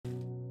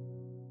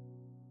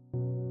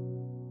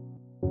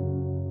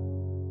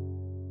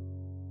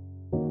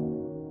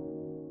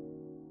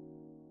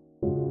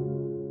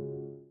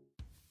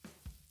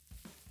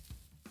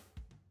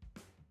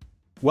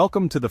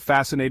Welcome to the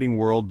fascinating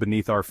world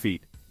beneath our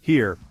feet.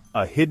 Here,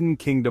 a hidden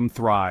kingdom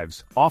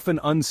thrives, often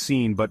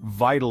unseen but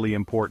vitally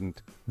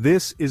important.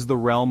 This is the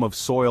realm of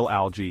soil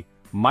algae,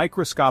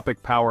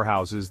 microscopic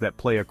powerhouses that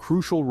play a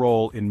crucial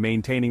role in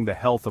maintaining the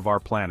health of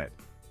our planet.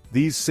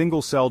 These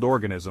single-celled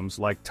organisms,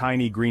 like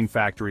tiny green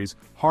factories,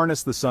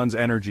 harness the sun's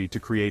energy to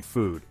create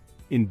food.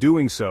 In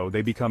doing so,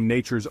 they become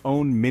nature's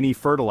own mini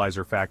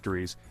fertilizer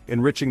factories,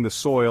 enriching the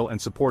soil and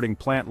supporting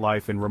plant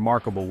life in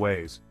remarkable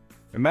ways.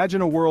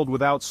 Imagine a world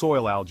without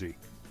soil algae.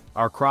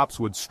 Our crops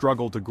would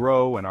struggle to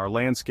grow and our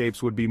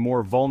landscapes would be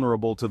more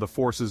vulnerable to the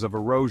forces of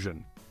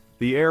erosion.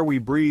 The air we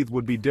breathe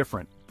would be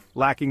different,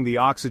 lacking the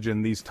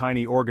oxygen these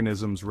tiny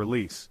organisms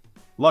release.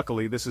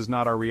 Luckily, this is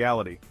not our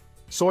reality.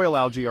 Soil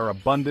algae are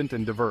abundant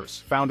and diverse,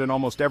 found in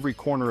almost every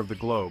corner of the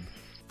globe.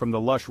 From the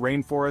lush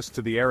rainforests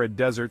to the arid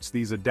deserts,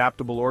 these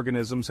adaptable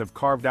organisms have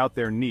carved out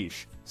their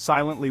niche,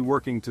 silently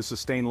working to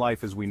sustain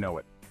life as we know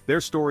it. Their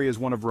story is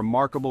one of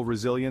remarkable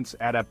resilience,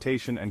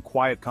 adaptation, and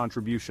quiet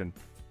contribution,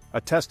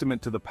 a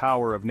testament to the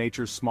power of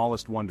nature's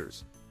smallest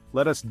wonders.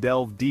 Let us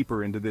delve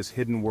deeper into this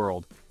hidden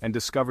world and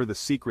discover the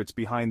secrets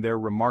behind their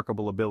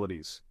remarkable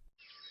abilities.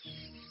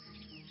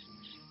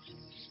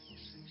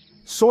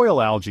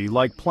 Soil algae,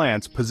 like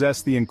plants,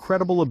 possess the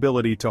incredible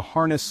ability to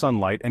harness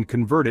sunlight and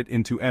convert it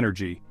into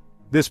energy.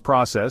 This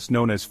process,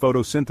 known as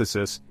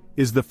photosynthesis,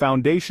 is the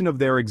foundation of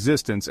their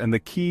existence and the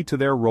key to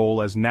their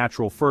role as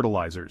natural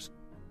fertilizers.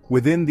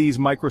 Within these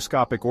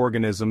microscopic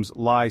organisms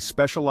lie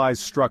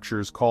specialized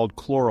structures called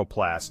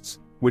chloroplasts,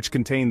 which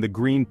contain the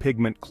green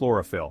pigment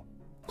chlorophyll.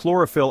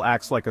 Chlorophyll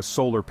acts like a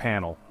solar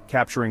panel,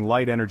 capturing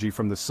light energy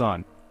from the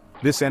sun.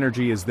 This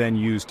energy is then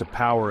used to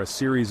power a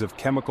series of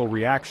chemical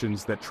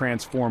reactions that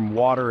transform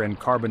water and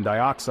carbon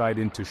dioxide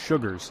into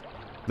sugars,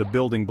 the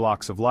building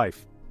blocks of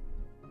life.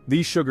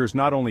 These sugars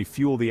not only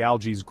fuel the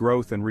algae's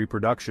growth and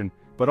reproduction,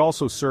 but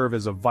also serve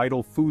as a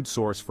vital food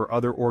source for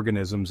other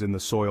organisms in the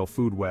soil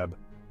food web.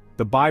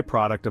 The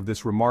byproduct of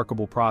this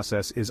remarkable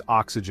process is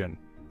oxygen,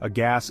 a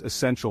gas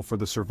essential for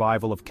the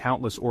survival of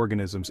countless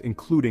organisms,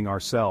 including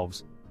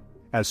ourselves.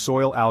 As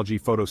soil algae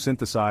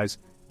photosynthesize,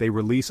 they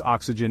release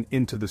oxygen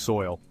into the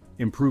soil,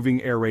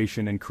 improving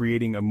aeration and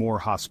creating a more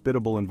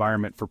hospitable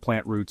environment for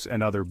plant roots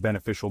and other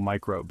beneficial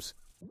microbes.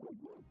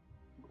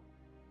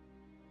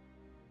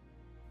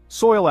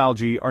 Soil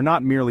algae are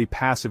not merely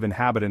passive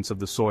inhabitants of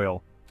the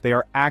soil, they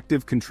are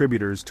active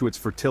contributors to its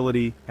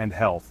fertility and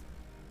health.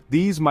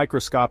 These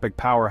microscopic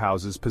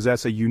powerhouses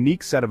possess a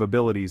unique set of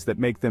abilities that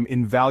make them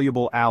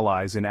invaluable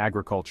allies in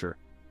agriculture.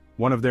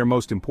 One of their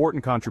most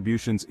important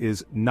contributions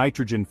is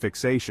nitrogen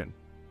fixation.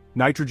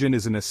 Nitrogen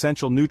is an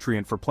essential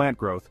nutrient for plant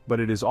growth,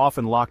 but it is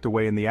often locked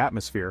away in the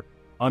atmosphere,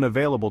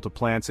 unavailable to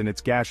plants in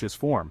its gaseous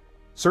form.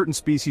 Certain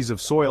species of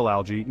soil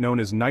algae, known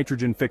as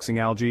nitrogen-fixing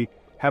algae,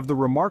 have the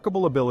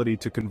remarkable ability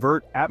to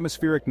convert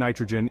atmospheric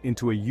nitrogen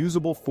into a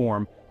usable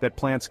form that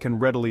plants can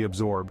readily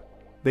absorb.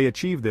 They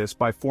achieve this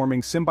by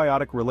forming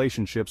symbiotic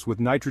relationships with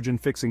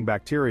nitrogen-fixing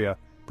bacteria,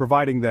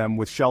 providing them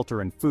with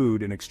shelter and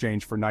food in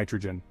exchange for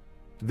nitrogen.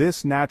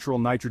 This natural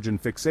nitrogen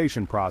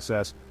fixation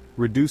process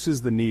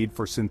reduces the need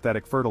for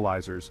synthetic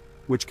fertilizers,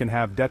 which can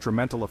have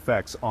detrimental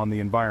effects on the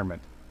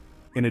environment.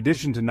 In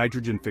addition to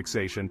nitrogen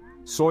fixation,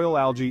 soil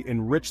algae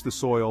enrich the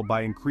soil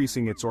by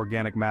increasing its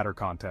organic matter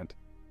content.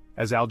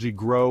 As algae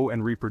grow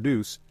and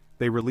reproduce,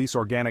 they release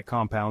organic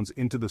compounds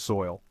into the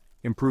soil,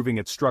 improving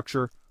its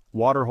structure,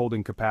 water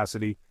holding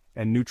capacity,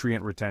 and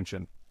nutrient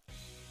retention.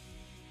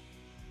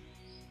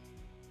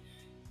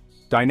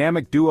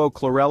 Dynamic duo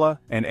Chlorella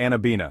and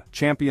Anabaena,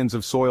 champions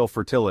of soil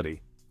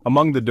fertility.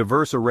 Among the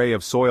diverse array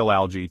of soil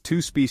algae,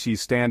 two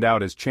species stand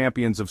out as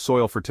champions of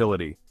soil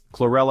fertility: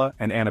 Chlorella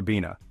and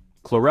Anabaena.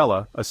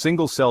 Chlorella, a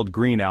single-celled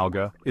green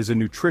alga, is a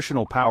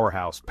nutritional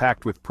powerhouse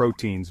packed with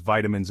proteins,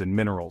 vitamins, and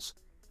minerals.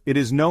 It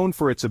is known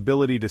for its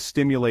ability to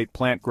stimulate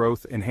plant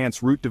growth,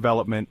 enhance root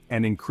development,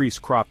 and increase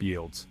crop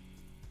yields.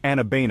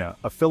 Anabaena,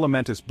 a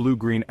filamentous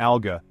blue-green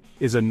alga,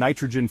 is a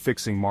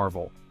nitrogen-fixing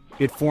marvel.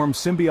 It forms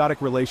symbiotic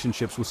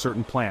relationships with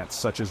certain plants,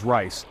 such as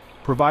rice,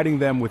 providing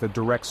them with a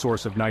direct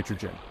source of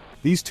nitrogen.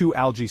 These two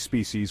algae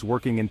species,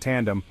 working in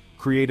tandem,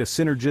 create a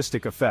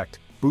synergistic effect,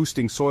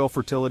 boosting soil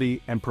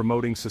fertility and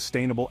promoting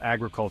sustainable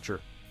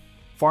agriculture.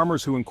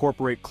 Farmers who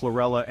incorporate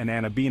Chlorella and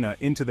Anabaena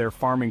into their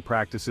farming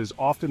practices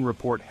often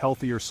report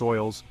healthier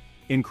soils,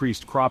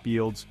 increased crop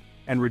yields,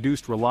 and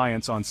reduced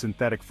reliance on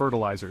synthetic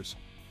fertilizers.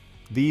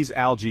 These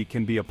algae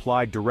can be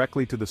applied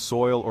directly to the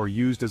soil or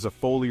used as a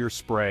foliar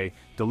spray,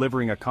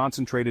 delivering a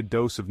concentrated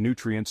dose of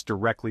nutrients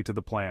directly to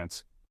the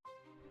plants.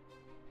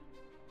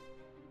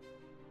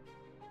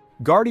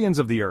 Guardians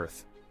of the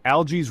Earth: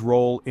 algae's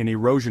role in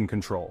erosion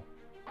control.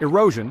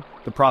 Erosion,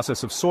 the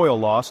process of soil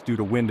loss due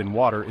to wind and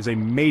water, is a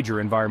major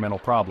environmental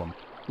problem,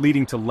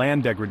 leading to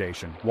land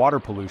degradation,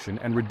 water pollution,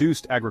 and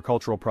reduced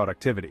agricultural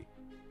productivity.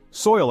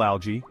 Soil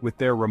algae, with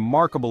their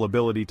remarkable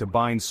ability to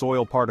bind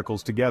soil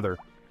particles together,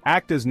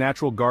 act as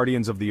natural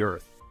guardians of the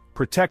earth,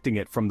 protecting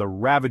it from the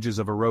ravages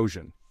of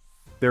erosion.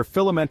 Their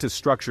filamentous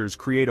structures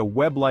create a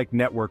web-like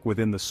network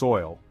within the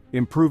soil,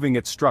 improving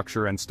its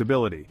structure and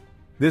stability.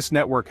 This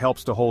network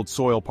helps to hold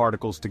soil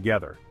particles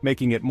together,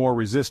 making it more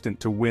resistant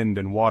to wind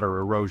and water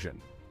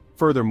erosion.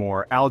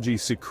 Furthermore, algae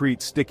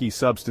secrete sticky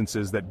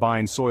substances that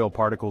bind soil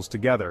particles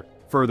together,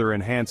 further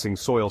enhancing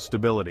soil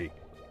stability.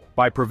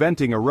 By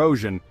preventing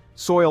erosion,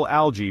 soil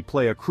algae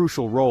play a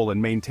crucial role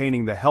in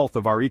maintaining the health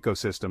of our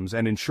ecosystems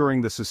and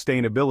ensuring the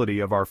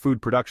sustainability of our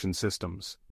food production systems.